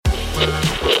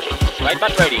Trade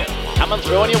Mud Radio, coming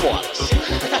through on your wireless.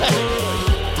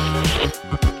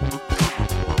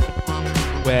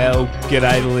 Well,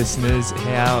 g'day listeners.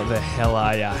 How the hell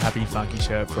are ya? Happy Funky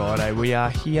Shirt Friday. We are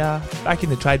here back in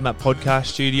the Trade Mud podcast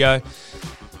studio,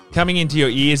 coming into your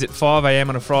ears at 5 a.m.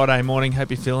 on a Friday morning.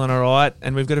 Hope you're feeling all right.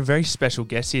 And we've got a very special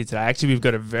guest here today. Actually, we've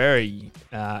got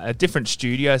a different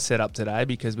studio set up today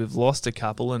because we've lost a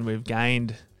couple and we've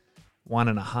gained one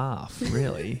and a half,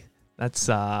 really. That's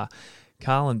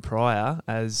Carlin Pryor,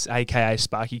 as a.k.a.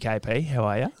 Sparky KP. How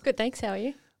are you? Good, thanks. How are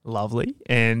you? Lovely.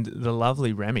 And the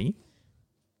lovely Remy,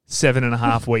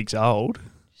 7.5 weeks old.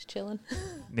 Just chilling.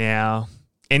 Now,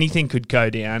 anything could go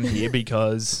down here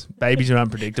because babies are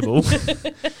unpredictable.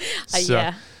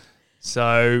 Yeah.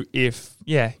 So if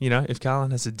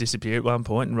Carlin has to disappear at one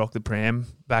point and rock the pram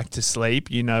back to sleep,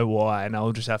 you know why, and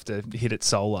I'll just have to hit it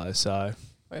solo. So,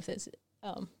 Or if there's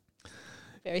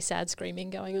very sad screaming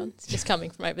going on. It's just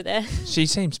coming from over there. she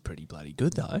seems pretty bloody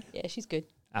good though. Yeah, she's good.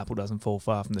 Apple doesn't fall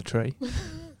far from the tree.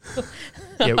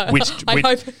 I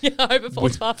hope it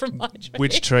falls far from my tree.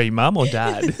 Which tree, mum or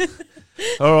dad?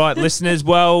 All right, listeners.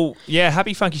 Well, yeah,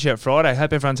 happy Funky Shirt Friday.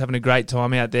 Hope everyone's having a great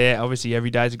time out there. Obviously,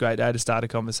 every day's a great day to start a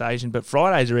conversation, but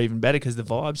Fridays are even better because the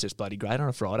vibe's just bloody great on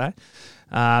a Friday.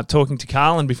 Talking to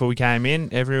Carlin before we came in,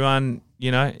 everyone,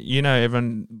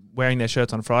 everyone wearing their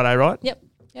shirts on a Friday, right? Yep.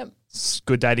 It's a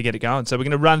good day to get it going. So we're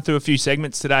going to run through a few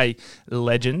segments today,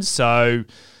 legends. So,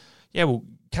 yeah, we'll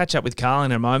catch up with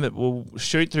Carlin in a moment. We'll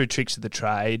shoot through tricks of the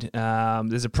trade.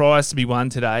 There's a prize to be won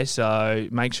today, so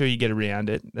make sure you get around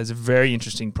it. There's a very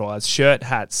interesting prize. Shirt,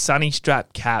 hat, sunny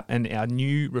strap cap, and our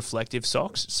new reflective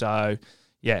socks. So,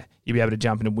 yeah, you'll be able to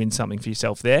jump in and win something for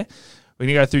yourself there. We're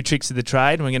going to go through tricks of the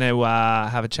trade, and we're going to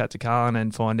have a chat to Carlin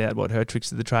and find out what her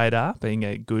tricks of the trade are, being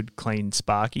a good, clean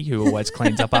Sparky who always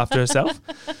cleans up after herself.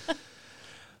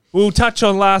 We'll touch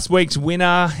on last week's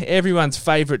winner, everyone's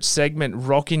favourite segment,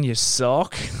 Rockin' Your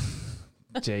Sock.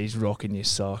 Jeez, Rockin' Your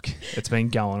Sock. It's been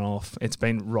going off. It's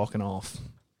been rocking off.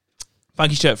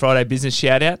 Funky Shirt Friday business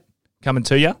shout-out coming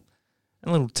to you. And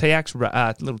a little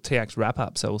TX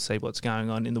wrap-up, so we'll see what's going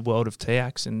on in the world of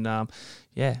TX and,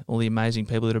 all the amazing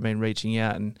people that have been reaching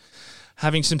out and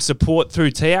having some support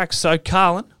through TX. So,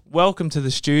 Carlin, welcome to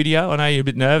the studio. I know you're a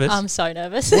bit nervous. I'm so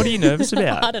nervous. What are you nervous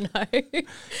about? I don't know.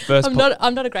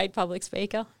 I'm not a great public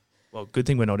speaker. Well, good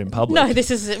thing we're not in public. No,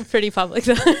 this is pretty public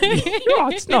though.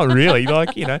 It's not really.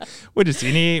 We're just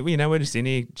in here, we're just in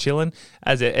here chilling.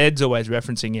 As Ed's always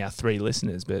referencing our 3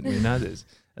 listeners, but there's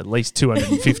at least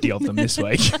 250 of them this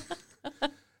week.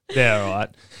 They're all right.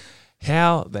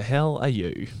 How the hell are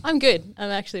you? I'm good.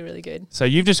 I'm actually really good. So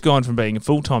you've just gone from being a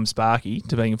full-time Sparky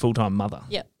to being a full-time mother.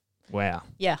 Yep. Wow.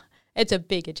 Yeah. It's a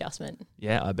big adjustment.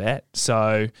 Yeah, I bet.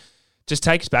 So just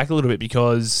take us back a little bit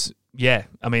because,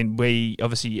 everyone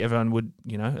would,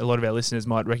 a lot of our listeners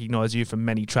might recognise you from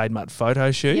many Trade Mud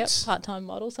photo shoots. Yep, part-time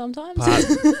model sometimes.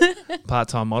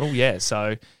 Part-time model, yeah.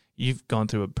 So you've gone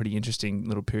through a pretty interesting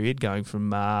little period going from,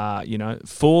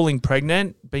 falling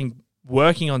pregnant,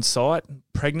 working on site,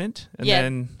 pregnant, and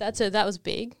then... that was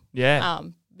big. Yeah.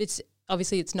 It's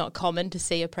not common to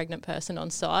see a pregnant person on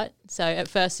site. So at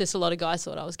first, just a lot of guys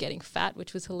thought I was getting fat,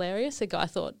 which was hilarious. A guy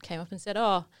came up and said,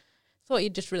 "Oh, thought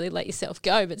you'd just really let yourself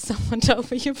go, but someone told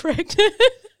me you're pregnant."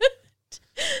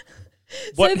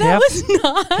 What, so that was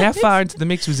nice. How far into the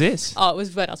mix was this? Oh, it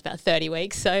was when I was about 30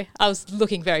 weeks, so I was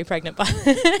looking very pregnant by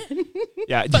then.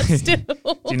 Yeah, but still.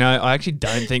 I actually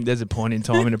don't think there's a point in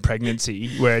time in a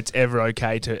pregnancy where it's ever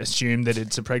okay to assume that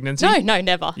it's a pregnancy. No,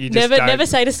 never. Never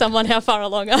say to someone how far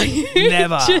along are you.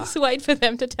 Never. Just wait for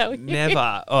them to tell you.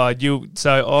 Never.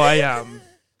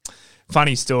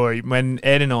 Funny story. When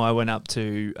Ed and I went up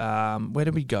to, where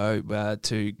did we go?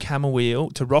 To Camberwell,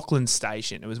 to Rockland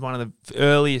Station. It was one of the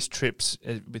earliest trips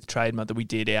with Trade Mud that we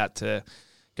did out to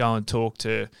go and talk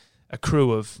to a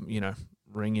crew of,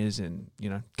 ringers and,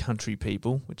 country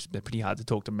people, which they're pretty hard to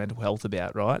talk to mental health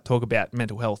about, right? Talk about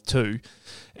mental health too.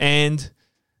 And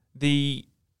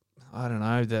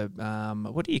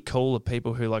what do you call the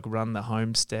people who run the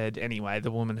homestead? Anyway,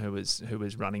 the woman who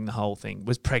was running the whole thing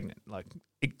was pregnant,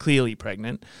 clearly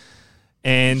pregnant.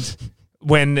 And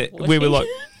when we were like,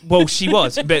 well, she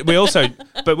was, but we also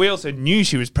knew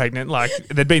she was pregnant.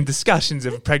 There'd been discussions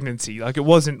of pregnancy. It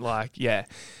wasn't yeah.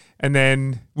 And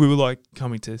then we were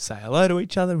coming to say hello to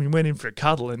each other. And we went in for a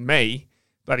cuddle, and me,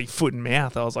 bloody foot and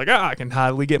mouth, I was like, I can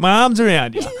hardly get my arms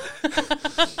around you.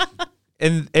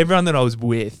 And everyone that I was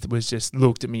with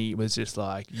looked at me, was just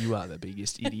like, you are the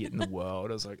biggest idiot in the world.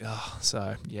 I was like,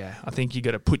 I think you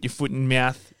got to put your foot in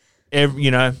mouth,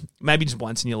 maybe just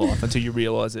once in your life until you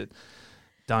realise it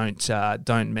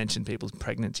don't mention people's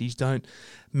pregnancies. Don't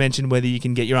mention whether you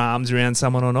can get your arms around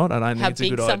someone or not. I don't How think it's a big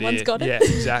good someone's idea. got it. Yeah,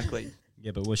 exactly.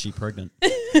 Yeah, but was she pregnant?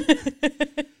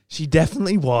 She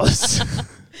definitely was.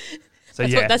 So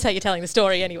That's how you're telling the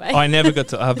story anyway. I never got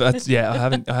to. I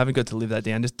haven't got to live that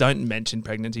down. Just don't mention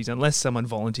pregnancies unless someone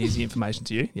volunteers the information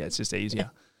to you. Yeah, it's just easier.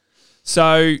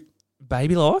 So,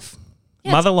 baby life,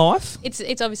 Yeah, mother life. It's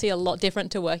obviously a lot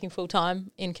different to working full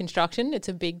time in construction. It's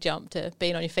a big jump to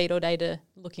being on your feet all day to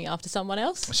looking after someone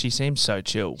else. She seems so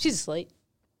chill. She's asleep.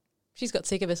 She's got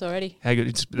sick of us already. How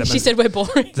good? She said we're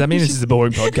boring. Does that mean this is a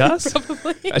boring podcast?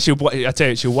 Probably. I tell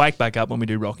you, she'll wake back up when we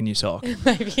do Rockin' Your Sock.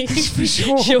 Maybe. For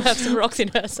sure. She'll have some rocks in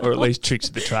her sock. Or at least tricks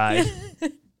of the trade.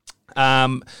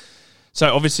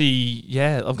 So obviously,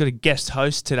 yeah, I've got a guest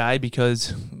host today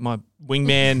because my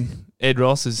wingman Ed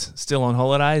Ross is still on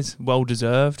holidays, well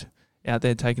deserved, out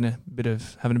there having a bit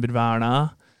of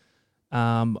R&R.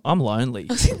 I'm lonely.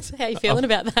 I was going to say, how you feeling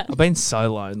about that? I've been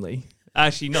so lonely.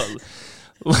 Actually, not.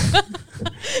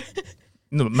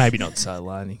 No, maybe not so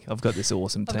lonely. I've got this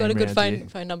awesome I've team. got a good around here.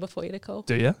 phone number for you to call.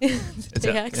 Do you?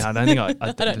 TX. I don't think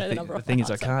I don't know the number The off thing by is,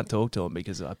 I heart, so- can't talk to them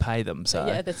because I pay them. So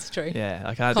Yeah, that's true. yeah,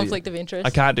 I can't. Conflict of interest.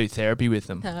 I can't do therapy with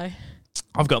them. No.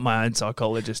 I've got my own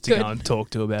psychologist to Good. go and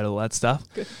talk to about all that stuff.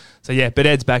 Good. So yeah, but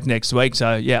Ed's back next week.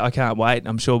 So yeah, I can't wait.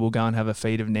 I'm sure we'll go and have a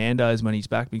feed of Nando's when he's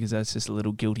back because that's just a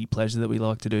little guilty pleasure that we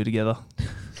like to do together.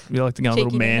 We like to go on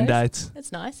little Cheeky man Nando's. dates.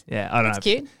 That's nice. Yeah, I don't That's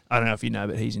know. cute. I don't know if you know,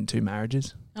 but he's in 2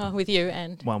 marriages. Oh, with you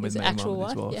and One with his me, and actual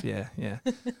one with his wife. wife. Yeah.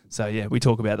 So yeah, we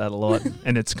talk about that a lot,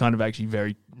 and it's kind of actually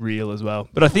very real as well.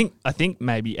 But I think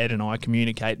maybe Ed and I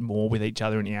communicate more with each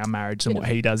other in our marriage than what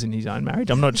he does in his own marriage.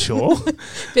 I'm not sure.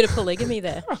 Bit of polygamy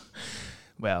there.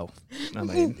 Well, I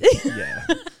mean, yeah.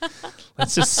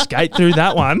 Let's just skate through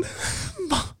that one.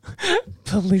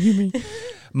 Polygamy.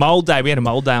 Mould day. We had a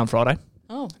mould day on Friday.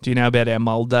 Oh, Do you know about our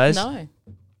mould days? no.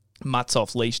 Mutts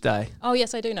off leash day. Oh,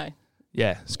 yes, I do know.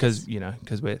 Yeah, it's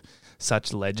because we're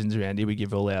such legends around here. We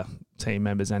give all our team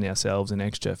members and ourselves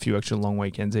a few extra long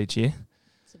weekends each year.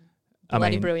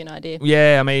 Bloody brilliant idea.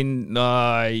 Yeah, I mean,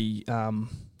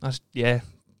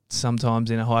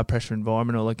 sometimes in a high pressure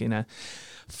environment or like in a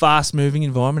fast moving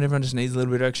environment, everyone just needs a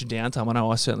little bit of extra downtime. I know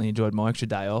I certainly enjoyed my extra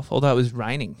day off, although it was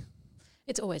raining.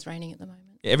 It's always raining at the moment.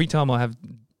 Every time I have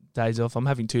days off, I'm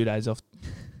having 2 days off.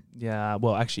 Yeah,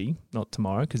 well, actually, not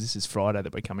tomorrow because this is Friday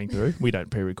that we're coming through. We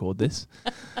don't pre-record this.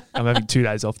 I'm having 2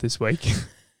 days off this week.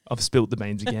 I've spilt the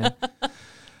beans again.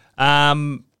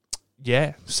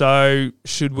 Yeah, so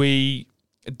should we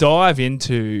dive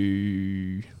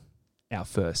into our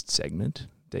first segment,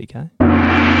 DK?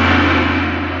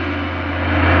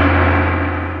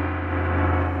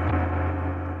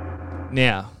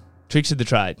 Now, tricks of the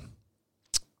trade.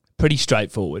 Pretty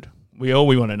straightforward. All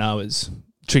we want to know is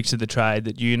tricks of the trade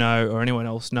that you know or anyone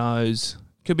else knows.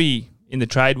 Could be in the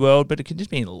trade world, but it could just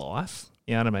be in life.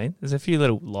 You know what I mean? There's a few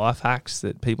little life hacks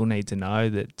that people need to know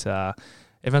that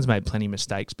everyone's made plenty of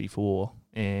mistakes before.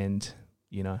 And,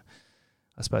 you know,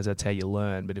 I suppose that's how you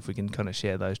learn. But if we can kind of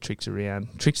share those tricks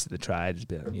around, tricks of the trade is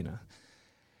about, you know,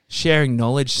 sharing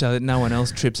knowledge so that no one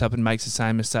else trips up and makes the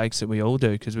same mistakes that we all do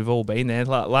because we've all been there.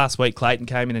 Last week, Clayton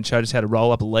came in and showed us how to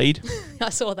roll up a lead. I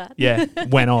saw that. Yeah,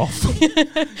 went off.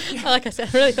 Like I said,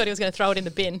 I really thought he was going to throw it in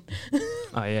the bin.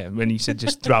 Oh, yeah, when he said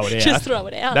just throw it out. Just throw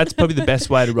it out. That's probably the best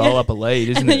way to roll up a lead,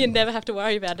 isn't and then it? you never have to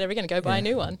worry about it. We're going to go buy a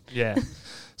new one. Yeah.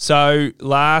 So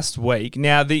last week,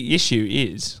 now the issue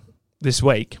is this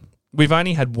week, we've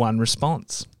only had one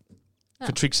response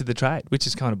for tricks of the trade, which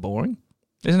is kind of boring,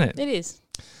 isn't it? It is.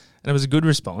 And it was a good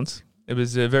response. It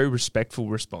was a very respectful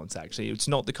response, actually. It's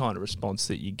not the kind of response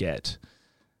that you get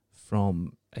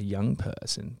from a young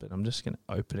person, but I'm just going to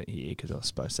open it here because I was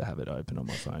supposed to have it open on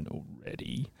my phone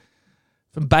already.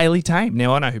 From Bailey Tame.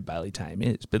 Now, I know who Bailey Tame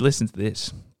is, but listen to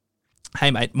this. Hey,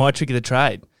 mate, my trick of the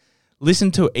trade. Listen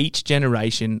to each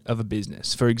generation of a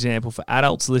business. For example, for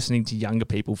adults listening to younger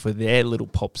people for their little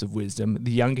pops of wisdom,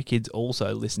 the younger kids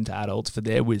also listen to adults for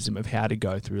their wisdom of how to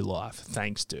go through life.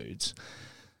 Thanks, dudes.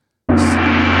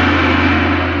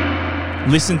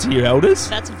 Listen to your elders.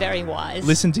 That's very wise.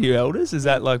 Listen to your elders. Is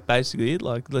that like basically it?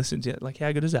 Like listen to like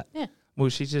how good is that? Yeah. Well,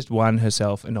 she's just won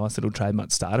herself a nice little Trade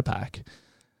Mutt starter pack.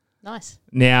 Nice.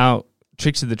 Now,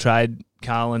 tricks of the trade,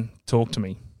 Carlin, talk to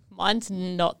me. Mine's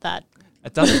not that.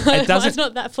 It doesn't. It doesn't. Mine's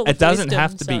not that full. It of doesn't wisdom,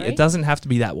 have to be. sorry. It doesn't have to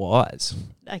be that wise.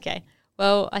 Okay.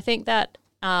 Well, I think that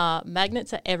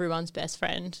magnets are everyone's best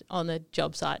friend on the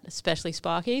job site, especially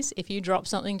Sparkies. If you drop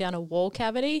something down a wall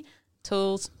cavity,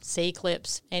 tools,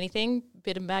 C-clips, anything,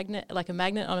 bit of magnet, like a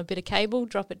magnet on a bit of cable,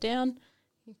 drop it down,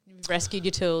 you've rescued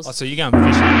your tools. Oh, so you're going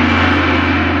fishing?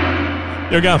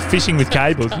 You're going fishing with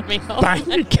cables. Cut me off. Bang,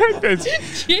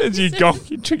 as you go,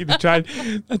 you trick of the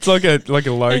trade. That's like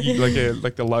a Logie,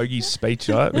 like the Logie speech,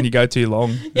 right? When you go too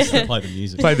long, Play the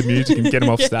music. play the music and get them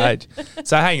off stage.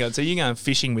 So hang on. So you're going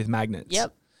fishing with magnets.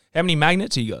 Yep. How many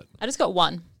magnets have you got? I just got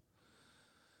one.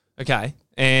 Okay.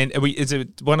 And is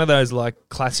it one of those like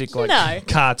classic like No.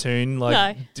 cartoon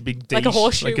like No. big D Like a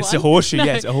horseshoe Like it's a one? horseshoe. No.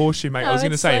 Yeah, it's a horseshoe magnet. I was No,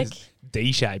 going to it's say like- it's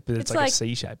D shape, but it's like a like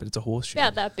C shape, but it's a horseshoe.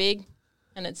 About that big,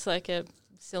 and it's like a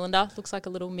cylinder. Looks like a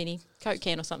little mini Coke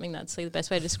can or something. That's the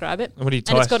best way to describe it. What do you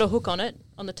And it's tie? got a hook on it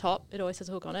on the top. It always has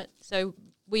a hook on it. So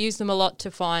we use them a lot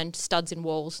to find studs in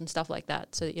walls and stuff like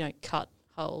that, so that you don't cut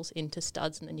holes into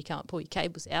studs and then you can't pull your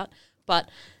cables out. But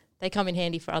they come in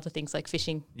handy for other things like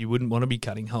fishing. You wouldn't want to be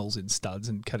cutting holes in studs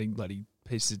and cutting bloody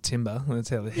pieces of timber. That's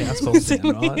how the house falls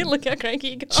down, right? Look how cranky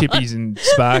you got. Chippies and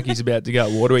Sparky's about to go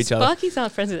at war to each other. Sparkies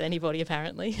aren't friends with anybody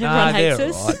apparently. Nah, Everyone hates they're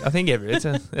us. all right. I think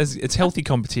it's healthy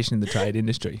competition in the trade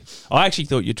industry. I actually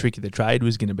thought your trick of the trade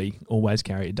was going to be always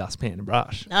carry a dustpan and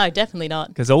brush. No, definitely not.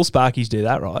 Because all Sparkies do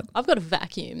that, right? I've got a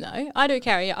vacuum though. I do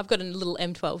carry. I've got a little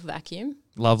M12 vacuum.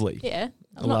 Lovely. Yeah,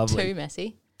 I'm Lovely. not too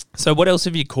messy. So what else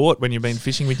have you caught when you've been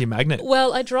fishing with your magnet?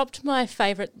 Well, I dropped my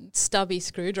favourite stubby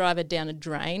screwdriver down a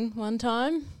drain one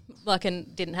time,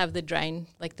 and didn't have the drain,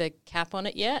 like the cap on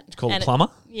it yet. It's called And plumber?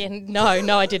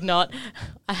 No, I did not.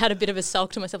 I had a bit of a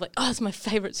sulk to myself, like, oh, it's my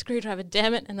favourite screwdriver,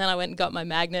 damn it. And then I went and got my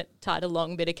magnet, tied a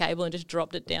long bit of cable and just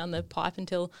dropped it down the pipe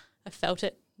until I felt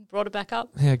it, brought it back up.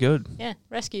 How good. Yeah,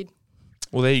 rescued.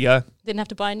 Well, there you go. Didn't have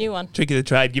to buy a new one. Trick of the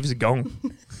trade, give us a gong.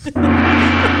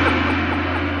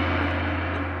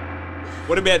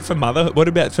 What about for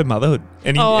motherhood?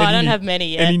 Any I don't new- have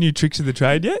many yet. Any new tricks of the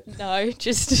trade yet? No,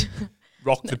 just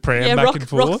Rock the pram back and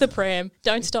forth. rock the pram.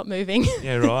 Don't stop moving.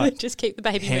 Yeah, right. Just keep the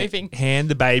baby moving. Hand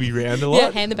the baby round a lot.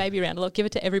 Yeah, hand the baby around a lot. Give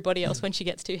it to everybody else when she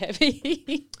gets too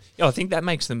heavy. Yeah, I think that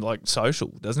makes them like social,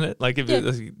 doesn't it? Like if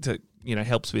Yeah. it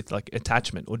helps with like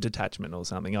attachment or detachment or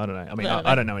something. I don't know. I mean, No,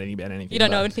 I don't know anything about anything. You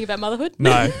don't know but- anything about motherhood?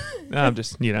 No, I'm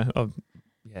just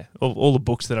all the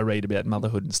books that I read about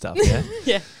motherhood and stuff. Yeah,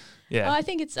 Yeah. yeah. I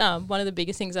think it's one of the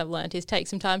biggest things I've learned is take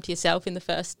some time to yourself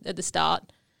at the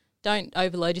start. Don't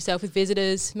overload yourself with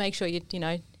visitors. Make sure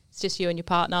it's just you and your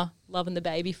partner loving the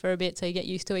baby for a bit so you get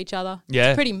used to each other. Yeah.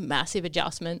 It's a pretty massive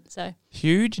adjustment. So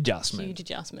Huge adjustment. huge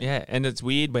adjustment. Yeah, and it's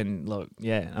weird when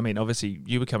I mean, obviously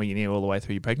you were coming in here all the way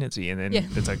through your pregnancy, and then Yeah.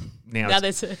 it's like now Now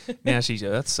it's- there's now she's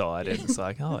earthside, and it's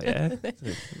like, oh yeah, it's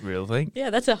a real thing.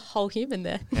 yeah, that's a whole human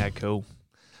there. Yeah, cool.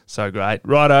 So great.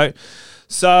 Righto.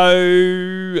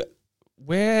 So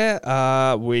where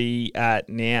are we at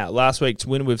now? Last week's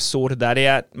winner, we've sorted that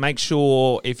out. Make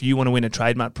sure if you want to win a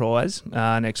Trademark prize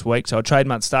next week. So a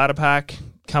Trademark starter pack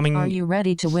coming. Are you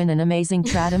ready to win an amazing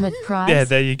Tradimat prize? Yeah,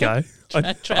 there you go.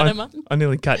 Trademark. I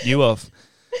nearly cut you off.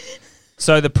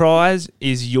 So the prize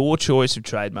is your choice of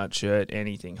Trademark shirt,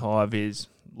 anything. High vis,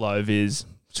 low vis,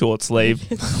 short sleeve,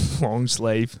 long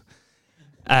sleeve.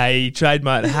 A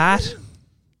Trademark hat,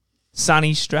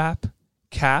 sunny strap,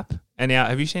 cap. And now,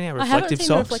 have you seen our I haven't reflective seen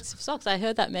socks? the reflective socks. I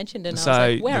heard that mentioned and So I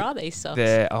was like, where the- are these socks?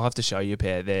 I'll have to show you a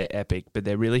pair. They're epic, but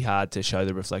they're really hard to show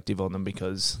the reflective on them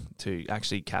because to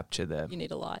actually capture the You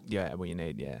need a light. you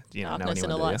need you know Darkness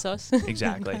and a anyone, do light you? source.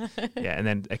 Exactly. Yeah, and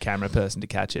then a camera person to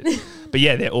catch it. But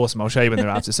yeah, they're awesome. I'll show you when they're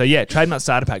after. So yeah, Trademark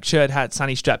starter pack, shirt, hat,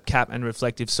 sunny strap, cap, and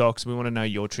reflective socks. We want to know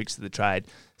your tricks of the trade.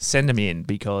 Send them in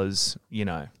because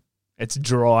it's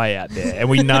dry out there, and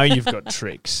we know you've got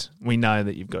tricks. We know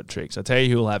that you've got tricks. I tell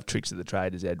you, who will have tricks of the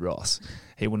trade is Ed Ross.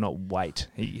 He will not wait.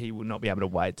 He will not be able to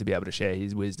wait to be able to share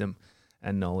his wisdom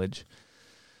and knowledge.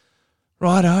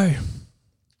 Righto.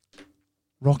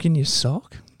 Rocking your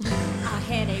sock. I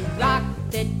had a rock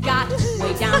that got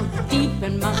way down deep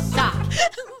in my sock.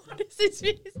 What is this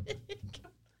music?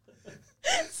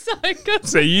 So good.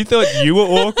 So you thought you were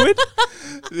awkward?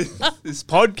 This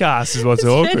podcast is what's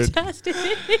awkward. Fantastic.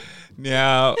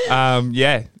 Now,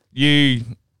 we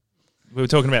were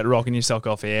talking about rocking your sock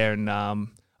off air, and I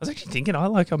was actually thinking,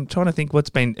 I'm trying to think what's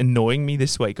been annoying me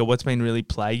this week or what's been really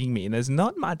plaguing me, and there's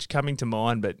not much coming to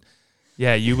mind. But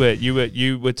yeah, you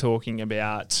were talking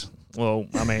about. Well,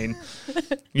 I mean,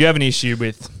 you have an issue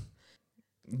with.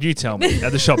 You tell me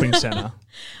at the shopping centre.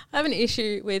 I have an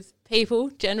issue with people,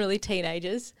 generally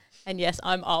teenagers, and yes,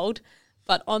 I'm old,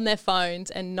 but on their phones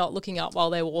and not looking up while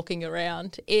they're walking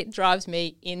around. It drives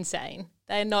me insane.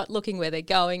 They're not looking where they're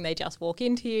going. They just walk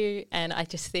into you. And I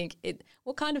just think,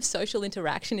 what kind of social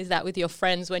interaction is that with your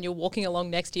friends when you're walking along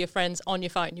next to your friends on your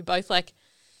phone? You're both like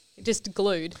just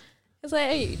glued. It's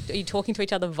like, are you talking to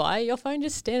each other via your phone?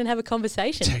 Just stand and have a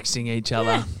conversation. Texting each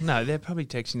other. No, they're probably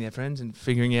texting their friends and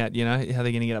figuring out, how they're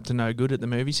going to get up to no good at the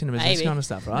movie cinemas, this Maybe. kind of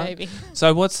stuff, right? Maybe.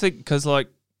 So because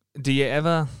do you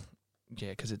ever?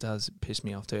 Yeah, because it does piss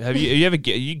me off too. Are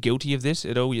you guilty of this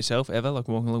at all yourself ever? Like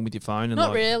walking along with your phone and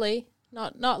Not really.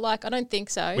 Not like I don't think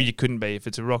so. Well, you couldn't be if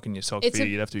it's a rock in your sock.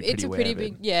 You'd have to be pretty aware of it.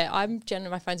 big. Yeah, I'm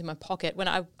generally my phone's in my pocket when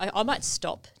I might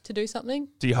stop to do something.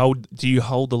 Do you hold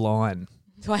the line?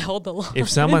 Do I hold the line? If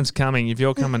someone's coming, if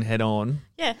you're coming head on,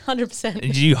 yeah,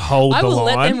 100%. do you hold the line? I will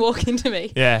let them walk into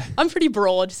me. Yeah, I'm pretty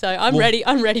broad, so I'm ready.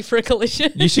 I'm ready for a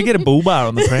collision. You should get a bull bar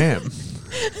on the pram.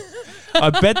 I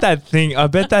bet that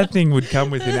thing would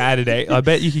come with an added. I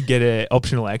bet you could get an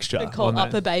optional extra. And call on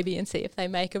up that. a baby and see if they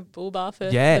make a bull bar for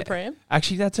the pram.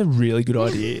 Actually, that's a really good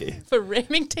idea. For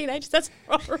ramming teenagers, that's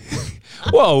horrible.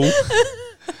 Whoa.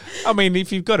 I mean,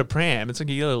 if you've got a pram, it's like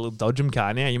you got a little Dodgem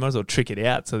car now. You might as well trick it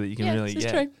out so that you can really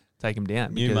take them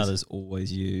down. New mothers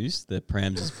always use the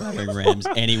prams as battering rams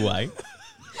anyway.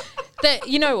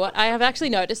 You know what? I have actually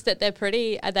noticed that they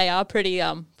are pretty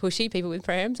pushy, people with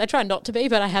prams. I try not to be,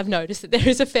 but I have noticed that there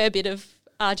is a fair bit of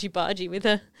argy-bargy with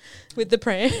the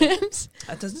prams.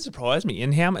 That doesn't surprise me.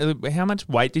 And how much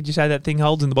weight did you say that thing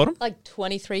holds in the bottom? Like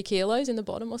 23 kilos in the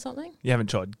bottom or something. You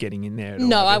haven't tried getting in there at all?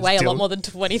 No, I weigh a lot more than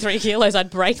 23 kilos. I'd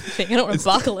break the thing. I don't want to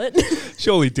buckle it.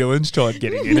 Surely Dylan's tried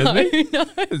getting in, hasn't he? No.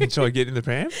 Hasn't tried getting in the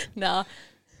pram? Nah.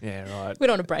 Yeah, right. We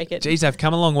don't want to break it. Geez, they've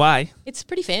come a long way. It's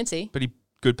pretty fancy. Pretty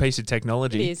good piece of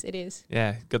technology. It is.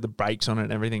 Yeah, got the brakes on it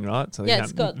and everything, right? So yeah,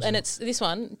 it's this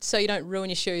one, so you don't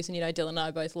ruin your shoes. And Dylan and I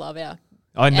both love our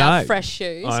fresh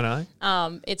shoes. I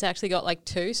know. It's actually got like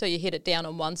two, so you hit it down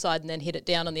on one side and then hit it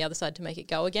down on the other side to make it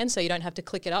go again. So you don't have to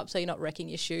click it up. So you're not wrecking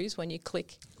your shoes when you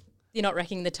click. You're not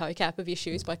wrecking the toe cap of your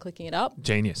shoes by clicking it up.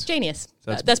 Genius.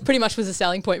 So that's pretty much was a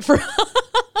selling point for us.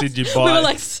 Did you buy? We were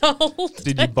like sold.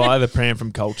 Did you buy the pram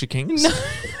from Culture Kings? No.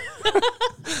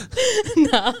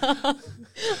 No.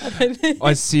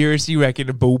 I seriously reckon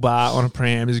a bull bar on a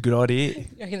pram is a good idea. You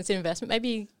reckon it's an investment?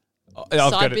 Maybe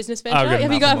Side business venture?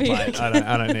 Have you got me?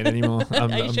 I don't need any more.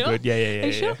 I'm sure? good.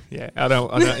 Yeah. Sure? Yeah. I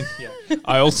don't. Yeah.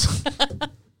 I also.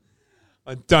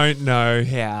 I don't know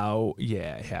how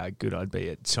good I'd be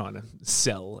at trying to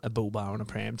sell a bull bar on a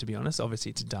pram, to be honest.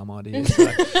 Obviously, it's a dumb idea.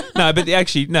 No, but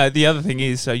the other thing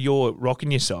is, so you're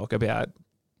rocking your sock about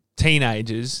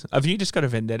teenagers. Have you just got a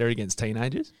vendetta against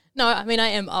teenagers? No, I mean, I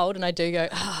am old and I do go,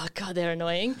 oh, God, they're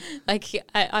annoying. Like,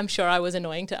 I'm sure I was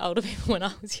annoying to older people when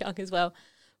I was young as well.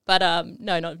 But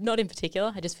no, not in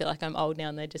particular. I just feel like I'm old now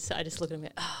and I just look at them and go,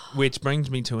 oh. Which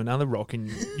brings me to another rock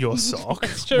in your sock,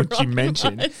 Extra which you rock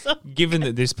mentioned. Given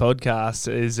that this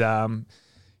podcast is, well,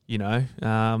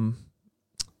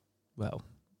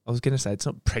 I was going to say it's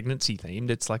not pregnancy themed.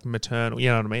 It's like maternal, you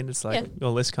know what I mean? It's like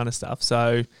all this kind of stuff.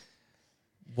 So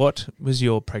what was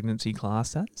your pregnancy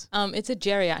class as? It's a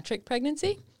geriatric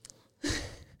pregnancy.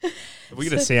 Have we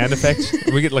get a sound effect?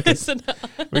 We get like a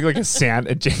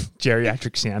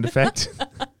geriatric sound effect.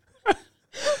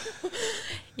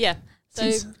 Yeah. So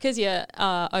because you're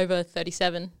over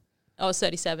 37, or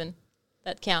 37,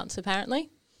 that counts apparently.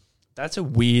 That's a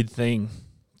weird thing.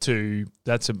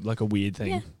 That's a weird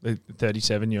thing. Yeah. A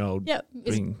 37-year-old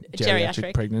being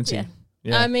geriatric pregnancy. Yeah.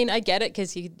 Yeah. I mean, I get it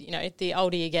because the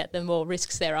older you get, the more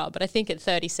risks there are. But I think at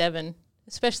 37,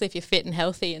 especially if you're fit and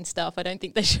healthy and stuff, I don't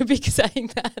think they should be saying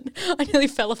that. I nearly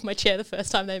fell off my chair the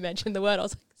first time they mentioned the word. I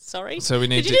was like, sorry. So we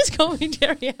need Did you just call me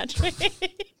geriatric?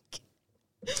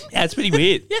 Yeah, it's pretty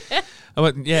weird.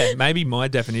 Maybe my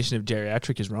definition of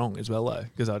geriatric is wrong as well, though,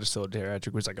 because I just thought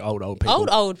geriatric was like old people.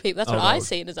 Old people. That's what I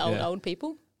see it as, old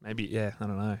people. Maybe, I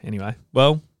don't know. Anyway,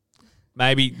 well,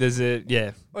 maybe there's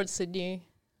Or it's a new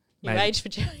age for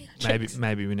geriatrics.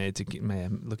 Maybe we need to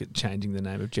look at changing the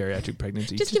name of geriatric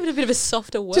pregnancy. Just give it a bit of a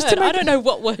softer word. I don't know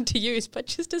what word to use, but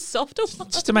just a softer one.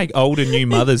 Just to make older new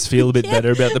mothers feel a bit better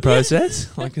about the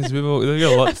process. Like, because we've got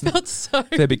a lot. I felt so.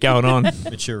 Fair bit going on.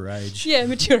 Mature age. Yeah,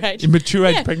 mature age. Mature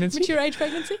age pregnancy? Mature age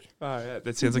pregnancy. Oh, yeah.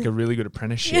 That sounds like a really good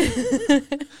apprenticeship.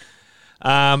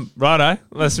 Righto.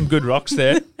 There's some good rocks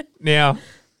there. Now,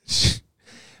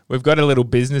 we've got a little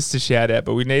business to shout out,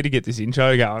 but we need to get this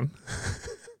intro going.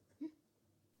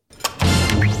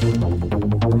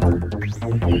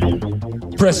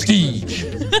 Prestige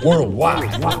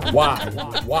worldwide. Why?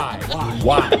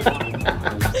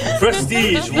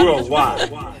 Prestige worldwide.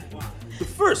 The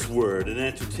first word in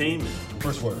entertainment.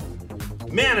 First word.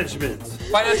 Management.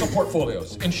 Financial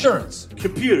portfolios. Insurance.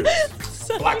 Computers.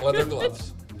 Black leather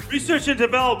gloves. Research and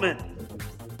development.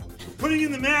 Putting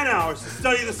in the man hours to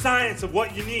study the science of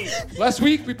what you need. Last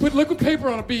week we put liquid paper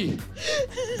on a bee.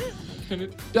 And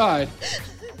it died.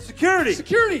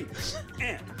 Security.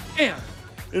 And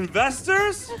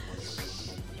investors?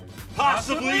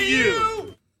 Possibly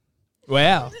you.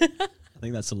 Wow.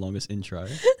 think that's the longest intro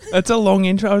That's a long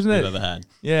intro, isn't we've it? ever had.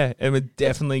 Yeah, and we're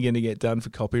definitely going to get done for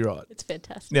copyright. It's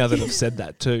fantastic. Now that I've said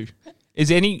that too. Is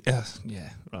any... yeah,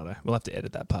 righto. We'll have to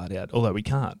edit that part out. Although we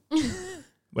can't.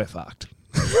 We're fucked.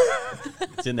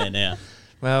 It's in there now.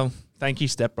 Well, thank you,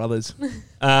 Step Brothers.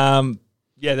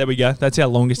 Yeah, there we go. That's our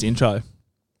longest intro.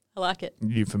 I like it.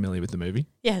 You familiar with the movie?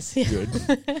 Yes. Yeah. Good.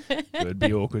 It'd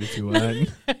be awkward if you weren't.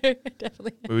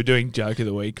 Definitely. We were doing Joke of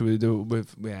the Week.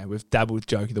 We've dabbled with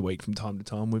Joke of the Week from time to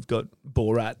time. We've got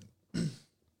Borat.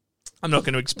 I'm not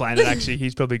going to explain it, actually.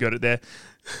 He's probably got it there.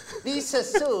 This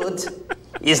suit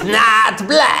is not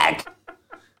black.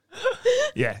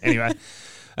 Yeah, anyway.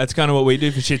 That's kind of what we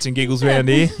do for shits and giggles around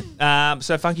here.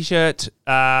 So Funky Shirt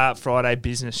Friday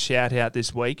business shout out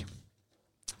this week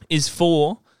is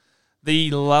for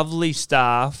the lovely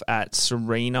staff at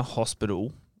Serena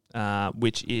Hospital,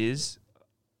 which is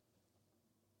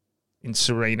in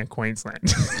Serena,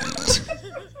 Queensland.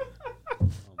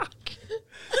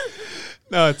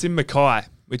 No, it's in Mackay,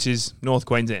 which is North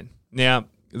Queensland. Now,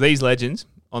 these legends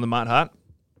on the Mud Hut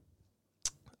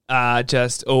are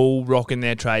just all rocking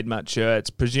their trademark shirts.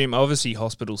 Obviously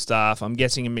hospital staff. I'm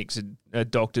guessing a mix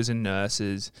of doctors and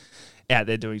nurses out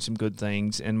there doing some good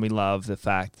things. And we love the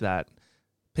fact that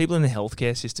people in the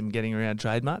healthcare system getting around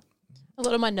trademark. A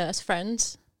lot of my nurse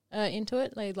friends are into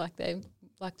it. They like the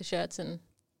shirts and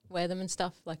wear them and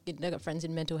stuff. Like they've got friends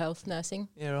in mental health nursing.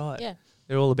 Yeah, right. Yeah.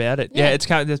 They're all about it. Yeah.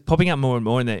 Yeah, it's popping up more and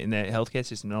more in their healthcare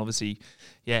system. And obviously,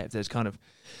 yeah, if there's kind of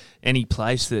any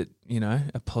place that,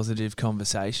 a positive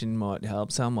conversation might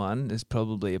help someone, there's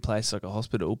probably a place like a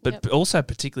hospital. But also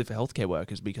particularly for healthcare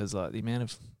workers, because like the amount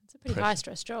of It's a pretty high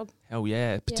stress job. hell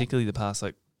yeah, particularly the past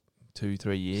like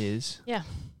 2-3 years. Yeah.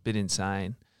 Bit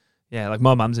insane. Yeah, like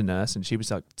my mum's a nurse and she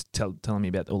was like telling me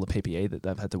about all the PPE that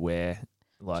they've had to wear.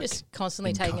 Like Just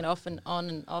constantly taking it off and on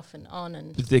and off and on.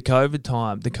 And the COVID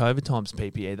times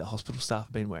PPE that hospital staff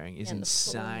have been wearing is And the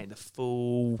insane. The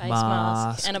full face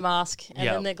mask. and a mask, and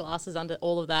Yep. then their glasses under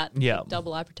all of that. Yep.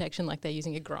 Double eye protection, like they're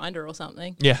using a grinder or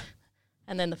something. Yeah.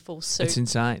 And then the full suit. It's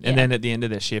insane. Yeah. And then at the end of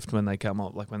their shift when they come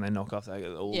up, like when they knock off they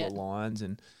got all Yeah. the lines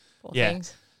and Poor yeah.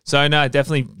 things. So no,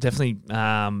 definitely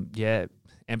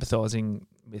empathising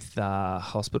with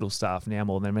hospital staff now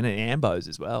more than and ambos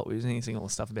as well. We were seeing all the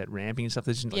stuff about ramping and stuff.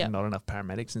 There's just like not enough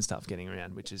paramedics and stuff getting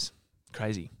around, which is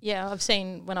crazy. Yeah, I've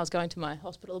seen when I was going to my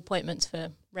hospital appointments for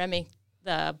Remy,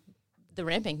 the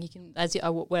ramping. You can,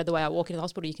 the way I walk into the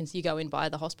hospital, you go in by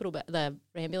the hospital, the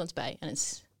ambulance bay, and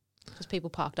it's just people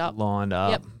parked up, Lined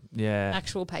up. Yep. Yeah.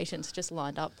 actual patients just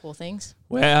lined up. Poor things.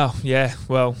 Wow. Yeah.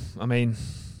 Well, I mean,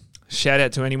 shout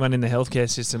out to anyone in the healthcare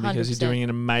system because you're 100%. doing an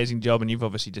amazing job, and you've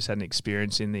obviously just had an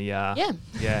experience in the Yeah.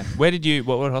 yeah. Where did you?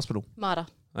 What hospital? Marta.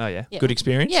 Oh yeah. Yeah. Good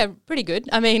experience. Yeah, pretty good.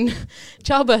 I mean,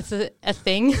 childbirth's a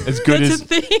thing. As good It's as- a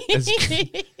thing. as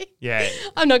good- Yeah.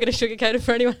 I'm not going to sugarcoat it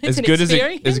for anyone. It's As an good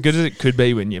experience. as it could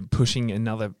be when you're pushing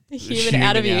another Human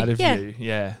out of you. Yeah.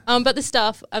 Yeah. But the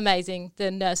staff, amazing.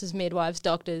 The nurses, midwives,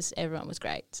 doctors, everyone was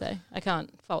great. So I can't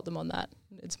fault them on that.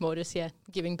 It's more just,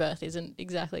 giving birth isn't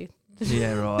exactly.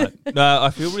 Yeah, right. No, I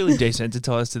feel really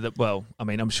desensitized to that. Well, I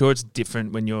mean, I'm sure it's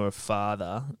different when you're a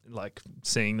father, like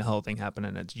seeing the whole thing happen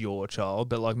and it's your child.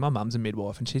 But like my mum's a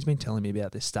midwife and she's been telling me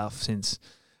about this stuff since,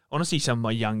 honestly, some of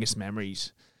my youngest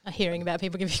memories. Hearing about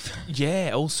people giving birth.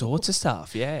 Yeah, all sorts of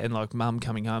stuff. Yeah, and like mum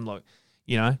coming home, like,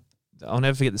 I'll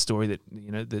never forget the story that,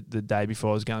 the day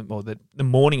before I was going, or the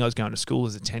morning I was going to school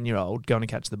as a 10-year-old, going to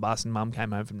catch the bus, and mum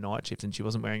came home from night shift and she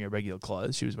wasn't wearing her regular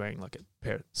clothes. She was wearing like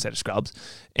a set of scrubs.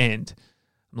 And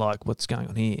I'm like, what's going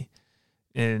on here?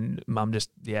 And mum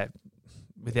just,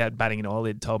 without batting an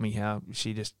eyelid, told me how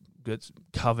she just gets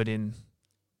covered in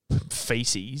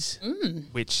feces,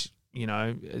 which,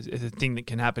 is a thing that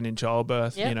can happen in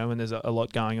childbirth, when there's a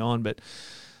lot going on. But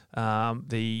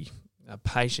the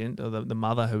patient or the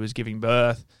mother who was giving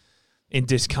birth in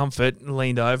discomfort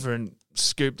leaned over and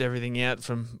scooped everything out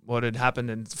from what had happened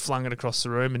and flung it across the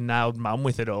room and nailed mum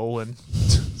with it all. And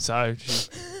so she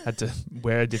had to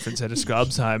wear a different set of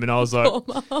scrubs home. And I was like,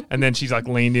 and then she's like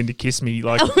leaned in to kiss me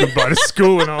like goodbye to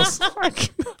school. And I was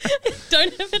like,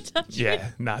 Don't ever touch me. yeah,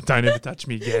 don't ever touch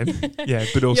me again. Yeah,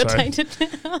 but also, You're tainted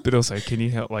now. but also, can you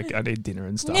help? Like, I need dinner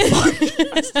and stuff.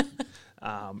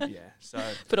 So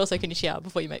But also, can you shower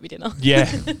before you make me dinner?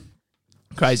 yeah,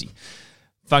 crazy.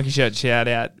 Funky Shirt shout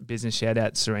out, business shout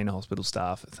out, Serena Hospital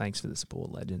staff. Thanks for the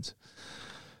support, legends.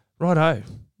 Righto.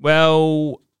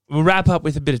 Well, we'll wrap up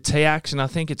with a bit of T-Ax, and I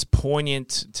think it's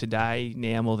poignant today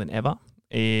now more than ever,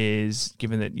 is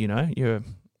given that, you're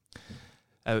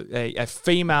a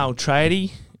female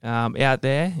tradie out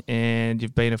there and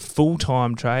you've been a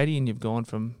full-time tradie and you've gone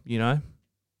from,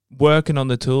 working on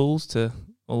the tools to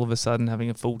all of a sudden having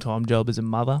a full-time job as a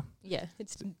mother. Yeah,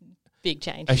 it's a big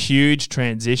change. A huge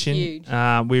transition. Huge.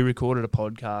 We recorded a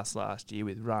podcast last year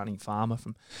with Rani Farmer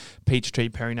from Peachtree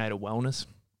Perinatal Wellness,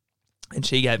 and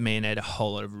she gave me and Ed a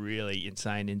whole lot of really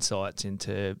insane insights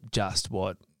into just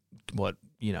what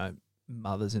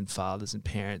mothers and fathers and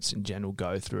parents in general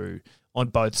go through on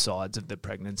both sides of the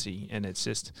pregnancy, and it's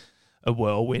just a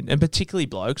whirlwind. And particularly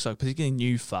blokes, like particularly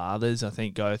new fathers, I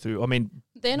think go through. I mean,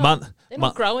 they're not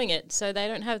growing it, so they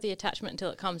don't have the attachment until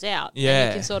it comes out. Yeah, and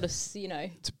you can sort of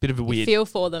it's a bit of a weird feel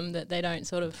for them that they don't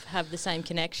sort of have the same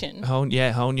connection. Whole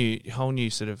new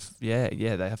sort of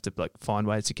they have to like find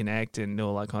ways to connect and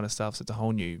all that kind of stuff. So it's a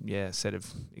whole new set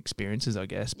of experiences, I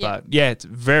guess. Yeah. But yeah, it's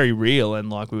very real,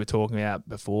 and like we were talking about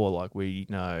before, like we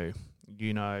know,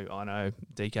 I know,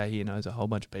 DK here knows a whole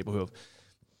bunch of people who have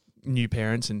new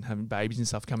parents and having babies and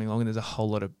stuff coming along, and there's a whole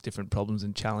lot of different problems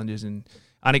and challenges and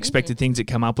unexpected things that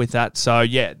come up with that. So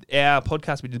yeah, our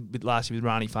podcast we did last year with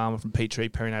Rani Farmer from Peachtree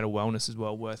Perinatal Wellness is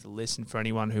well worth a listen for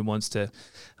anyone who wants to,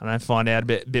 find out a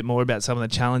bit more about some of the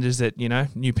challenges that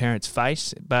new parents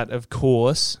face. But of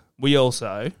course, we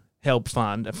also help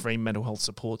fund a free mental health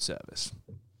support service.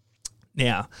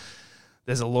 Now,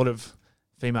 there's a lot of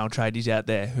female tradies out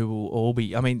there who will all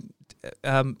be. I mean,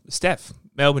 Steph.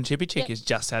 Melbourne Chippy Chick has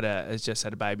just had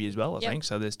a baby as well, I think.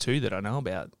 So there's two that I know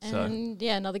about. And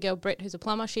another girl, Britt, who's a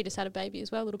plumber, she just had a baby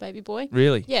as well, little baby boy.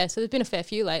 Really? Yeah, so there's been a fair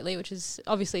few lately, which is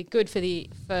obviously good for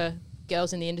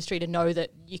girls in the industry to know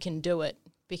that you can do it,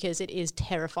 because it is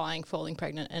terrifying falling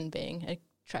pregnant and being a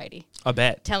tradie. I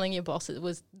bet. Telling my boss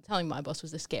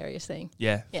was the scariest thing.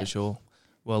 Yeah, for sure.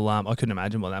 Well, I couldn't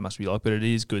imagine what that must be like, but it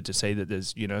is good to see that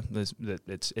there's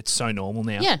it's so normal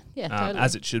now. Yeah, totally.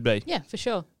 As it should be. Yeah, for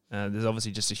sure. There's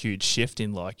obviously just a huge shift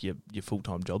in like your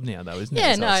full-time job now, though, isn't it?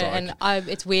 Yeah, So no, it's like,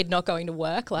 it's weird not going to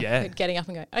work, getting up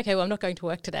and going, okay, well, I'm not going to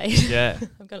work today. Yeah.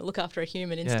 I'm going to look after a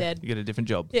human instead. You get a different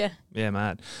job. Yeah. Yeah,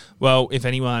 mad. Well, if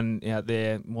anyone out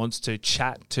there wants to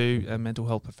chat to a mental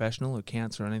health professional or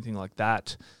counsellor or anything like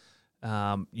that,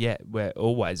 we're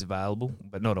always available,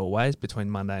 but not always, between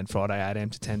Monday and Friday, 8 a.m.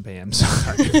 to 10 p.m. So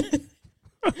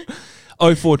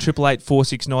 0488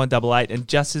 469 88. And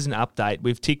just as an update,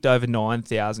 we've ticked over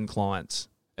 9,000 clients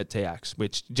at TX,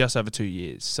 which just over 2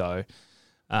 years. So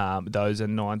those are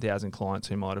 9,000 clients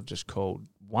who might have just called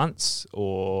once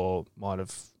or might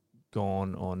have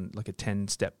gone on like a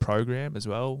 10-step program as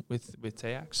well with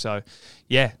TX. So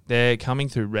yeah, they're coming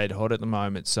through red hot at the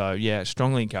moment. So yeah,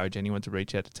 strongly encourage anyone to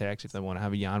reach out to TX if they want to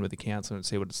have a yarn with a counsellor and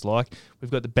see what it's like.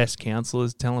 We've got the best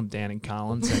counsellors. Tell them down in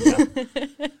Carlin.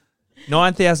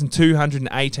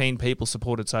 9,218 people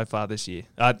supported so far this year.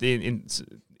 In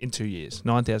 2 years,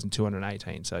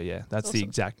 9,218. So yeah, that's awesome. The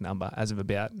exact number as of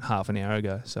about half an hour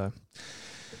ago. So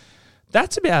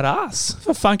that's about us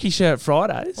for Funky Shirt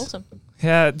Fridays. Awesome.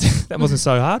 Yeah, that wasn't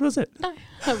so hard, was it? No,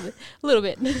 a little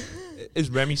bit.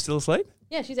 Is Remy still asleep?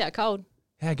 Yeah, she's out cold.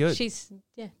 How good? She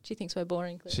thinks we're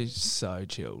boring. Clearly. She's so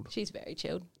chilled. She's very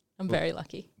chilled. I'm very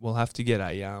lucky. We'll have to get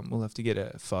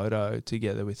a photo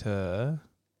together with her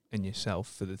and yourself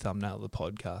for the thumbnail of the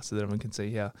podcast so that everyone can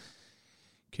see how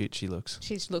cute she looks.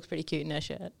 She looks pretty cute in her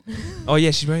shirt. Oh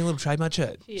yeah, she's wearing a little trademark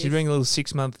shirt. She's wearing a little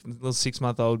six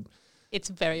month old. It's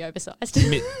very oversized.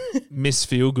 Miss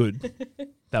Feelgood.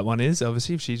 That one is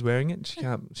obviously if she's wearing it, she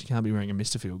can't be wearing a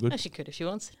Mr. Feelgood. No, she could if she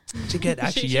wants. She could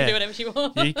actually. She can do whatever she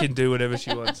wants. You can do whatever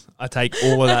she wants. I take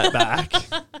all of that back.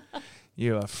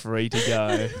 You are free to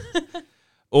go.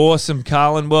 Awesome,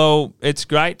 Carlin. Well, it's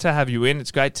great to have you in.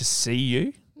 It's great to see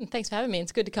you. Thanks for having me.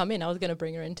 It's good to come in. I was going to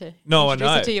bring her in to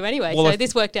introduce it to you anyway. Well, so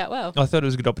this worked out well. I thought it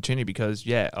was a good opportunity because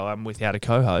I'm without a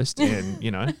co-host, and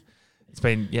it's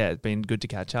been good to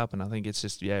catch up, and I think it's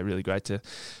just really great to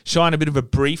shine a bit of a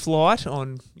brief light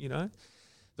on the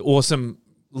awesome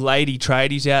lady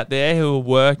tradies out there who are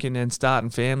working and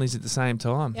starting families at the same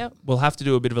time. Yep. We'll have to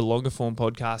do a bit of a longer form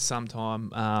podcast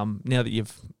sometime. Now that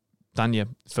you've done your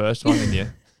first one and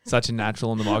you're such a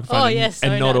natural on the microphone,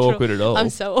 and not natural. awkward at all.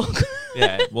 I'm so awkward.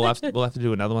 Yeah, we'll have to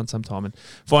do another one sometime and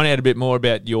find out a bit more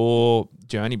about your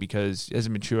journey, because as a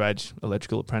mature age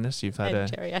electrical apprentice, you've had a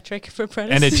geriatric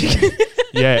apprentice, and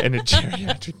a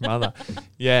geriatric mother.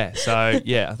 Yeah, so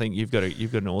I think you've got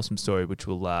an awesome story which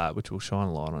we'll shine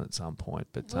a light on at some point.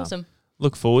 But awesome.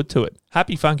 Look forward to it.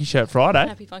 Happy Funky Shirt Friday.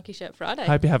 Happy Funky Shirt Friday.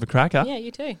 Hope you have a cracker. Yeah, you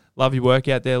too. Love your work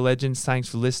out there, legends. Thanks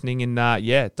for listening. And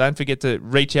don't forget to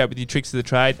reach out with your tricks of the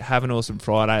trade. Have an awesome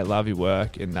Friday. Love your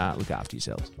work and look after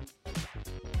yourselves.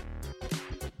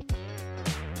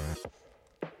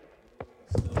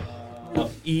 My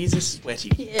ears are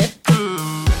sweaty. Yeah.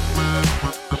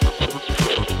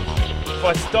 If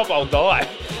I stop, I'll die.